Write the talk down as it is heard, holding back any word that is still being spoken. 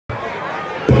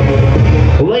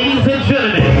Ladies and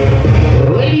gentlemen,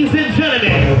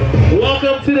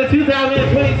 welcome to the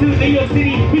 2022 New York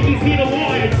City KiKiVIDz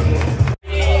Awards.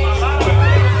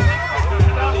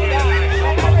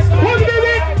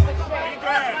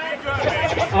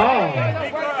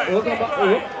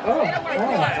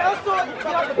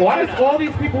 Why is all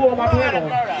these people on my panel?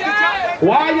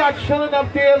 Why are y'all chilling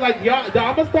up there like y'all? I'm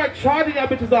gonna start charging y'all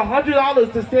bitches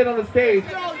 $100 to stand on the stage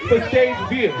for stage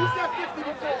view.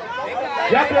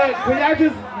 Y'all can y'all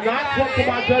just not talk to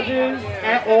my judges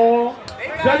at all?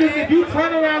 Judges, if you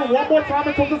turn around one more time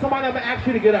and talk to somebody, I'm gonna ask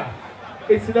you to get up.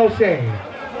 It's no shame.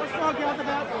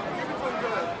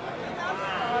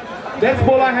 Next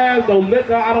ball I have, no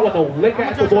liquor. I don't want no liquor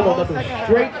at the ball, no nothing.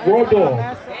 Straight raw dog.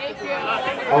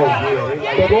 Oh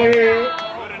yeah. So go ahead.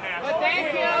 But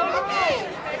thank you.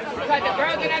 Like the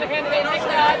girls get out of hand and they lick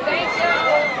up. Thank you.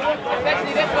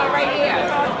 Especially this one right here.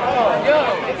 Yo.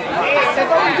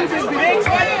 Make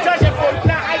sure you touch it for you.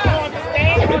 Now I don't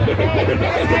understand.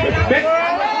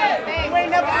 You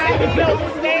ain't never seen me know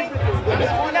this name.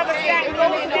 You never sat and know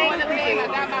this name. I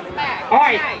got my flag. All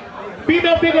right.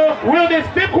 Female figure, realness.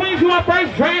 Big Queens, you are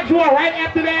first. Drag, you are right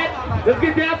after that. Let's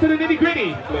get down to the nitty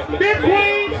gritty. Big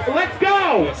Queens, let's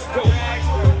go.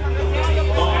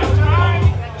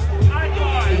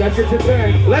 That's your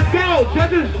turn. Let's go.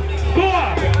 Judges,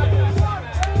 score.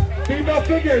 Female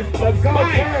figures, let's go.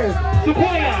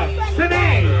 Sequoia,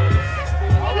 Shanae.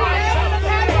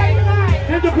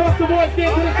 Hands across the board,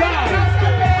 stand to the side.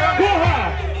 Score her.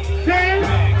 James.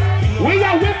 Where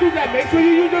y'all whistles at? Make sure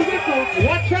you use your whistles.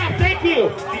 One chop, thank you.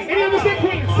 Any other Big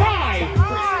Queens? 5,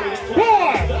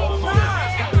 4,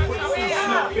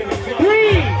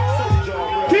 3,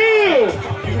 2.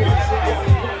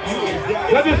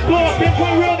 Judges score, Big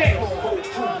Queen realness.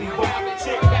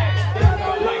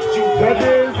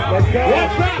 Judges, let's go. One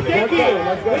chop, thank you.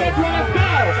 Let's go.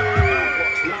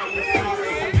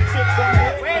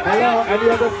 Hello, any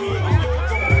other?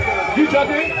 You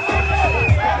judging?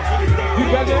 You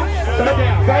judging? Stand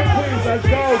down. Third Queens, let's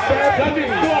go.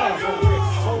 Judging, score.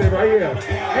 Stay right here.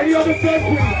 Any other third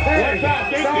Queens? 10,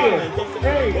 9,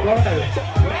 8, go ahead.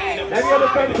 Any other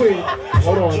third Queens?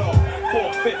 Hold on.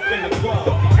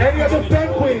 Any other third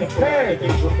Queens? 10.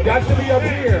 Got to be up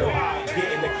here.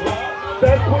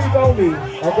 Third Queens only.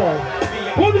 Okay.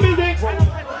 Pull the music.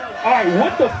 Alright,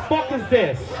 what the fuck is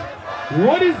this?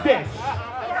 What is this?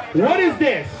 What is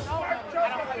this?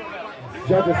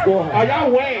 Judges score her. Are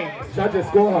y'all weighing? Judges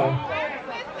score her.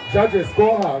 Judges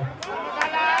score her.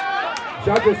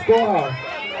 Judges score her.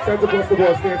 Sends across the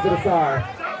board, stand to the side.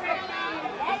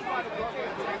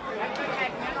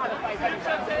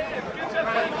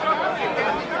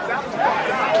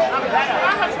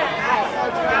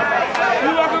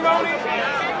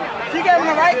 She gave him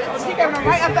the right. She gave him the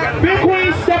right. Big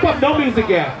Queen, step up, no music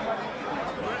yet.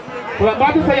 Well, I'm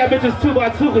about to tell y'all bitches 2 by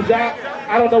 2 because y'all,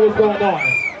 I don't know what's going on.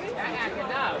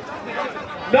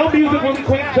 No music, really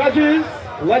quick. Judges,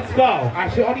 let's go. I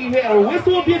should only hear a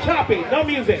whistle if you're chopping. No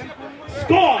music.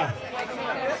 Score.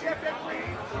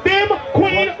 Bim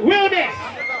Queen realness.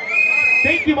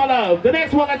 Thank you, my love. The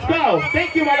next one, let's go.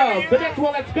 Thank you, my love. The next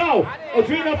one, let's go.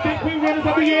 Adrena, Big Queen realness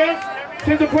of the year.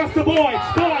 Sends across the board.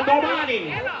 Score, no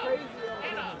money.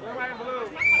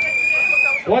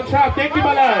 One chop. Thank you,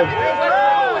 my love.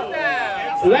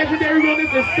 Legendary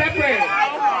realness is separate.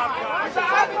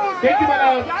 Thank you, my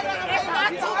love.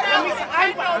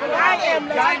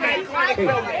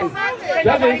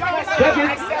 Judges,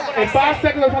 in 5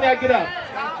 seconds, I'm telling y'all get up.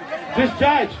 Just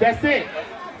judge, that's it.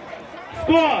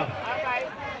 Score.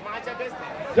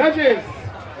 Judges.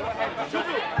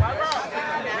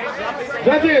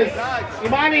 Judges,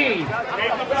 Imani,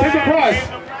 take a cross.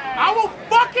 I will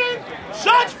fucking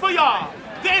judge for y'all.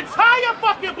 The entire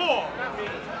fucking ball.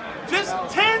 Just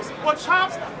tens or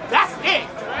chops, that's it.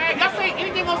 If y'all say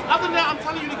anything else other than that, I'm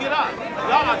telling you to get up.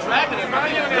 Y'all are dragging it.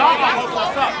 Y'all are holding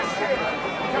us up.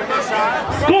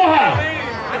 Score her.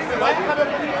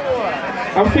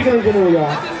 I'm speaking in general,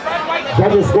 y'all.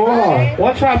 Judges, score her.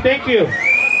 One chop, thank you.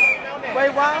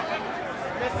 Wait, what?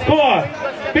 Score.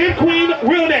 Big Queen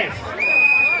realness.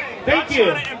 Thank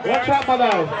you. One chop, my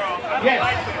love. Yes.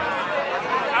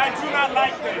 I do not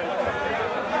like that.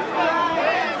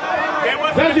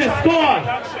 Judges, score.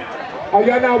 Are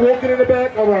y'all now walking in the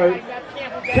back? All right.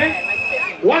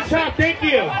 One shot, thank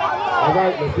you. All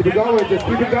right, let's keep it going. Just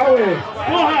keep it going.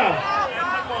 Score her.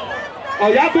 Oh,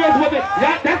 y'all girls with it.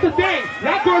 That's the thing.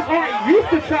 Y'all girls aren't used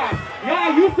to chops.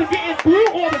 Y'all used to getting through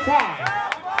all the time.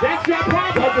 That's your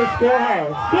problem. Judges, score her.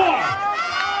 Score.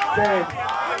 10.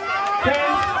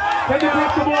 10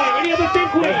 across the board. Any other thing,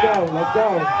 Queen? Let's go. Let's go.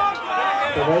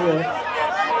 So right here.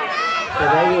 Stay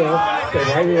right here. Stay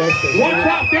right here. Stay One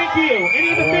top, thank you. Any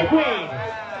of the fifth queen?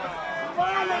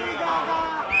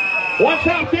 One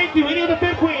top, thank you. Any of the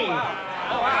fifth queen?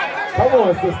 Come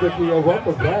on, Sister Kia.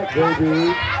 Welcome back,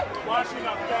 baby.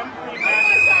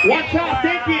 One top,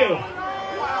 thank you.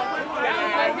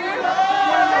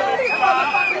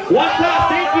 One top,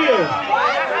 thank you.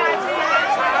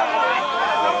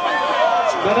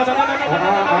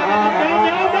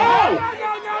 No.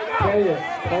 Play it.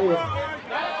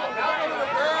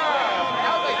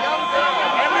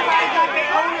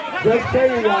 Just play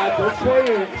it, y'all. Just play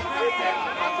it.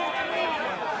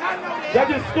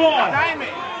 Judges score.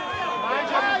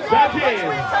 Judges.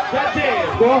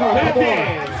 Score her. Come on.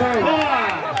 Score.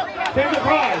 Send the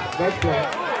prize. Next play. I'm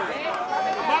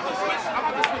about to switch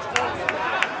courses.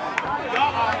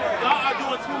 Y'all are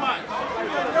doing too much.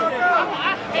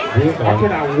 I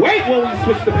cannot wait when we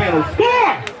switch the panel.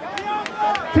 Score!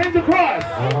 Tens across.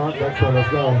 That's one. Let's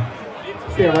go.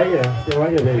 Stay right here,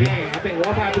 baby. Man, I think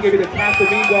one time to give you the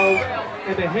Casamigos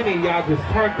and the Henny, y'all just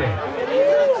turned it.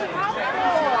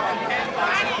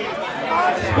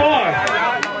 Score!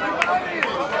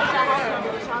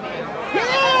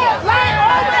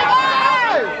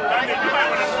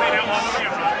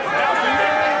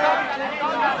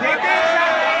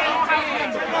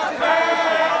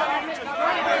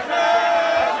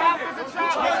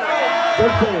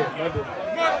 Let's play it.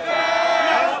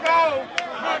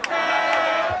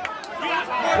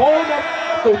 Hold up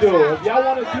to do. If y'all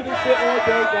want to do this shit all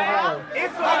day, go hard.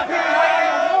 It's on the people right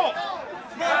on the wall.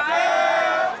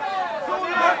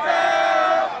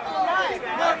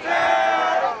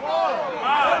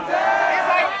 It's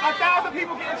like 1,000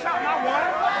 people getting shot, not one.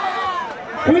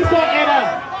 Can we start Anna?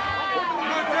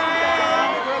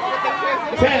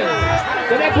 10.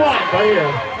 The next one. Right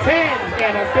here. 10.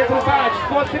 Anna, step to the side.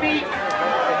 Score to me.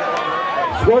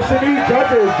 Score Shanique,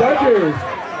 judges.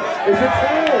 Is it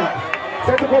 10?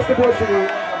 Send across the board, Shanique.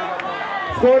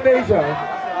 Score Nasia.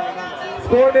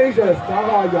 It's not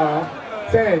hard, y'all.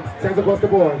 10. Sends across the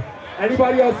board.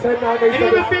 Anybody else 10, 9, 8, 7? And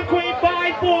in the fifth queen,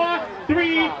 5, 4,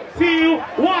 3, 2,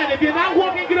 1. If you're not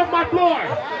walking, get off my floor.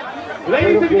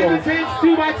 Ladies and gentlemen, 10s,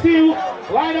 2 by 2.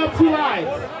 Line up 2 lines.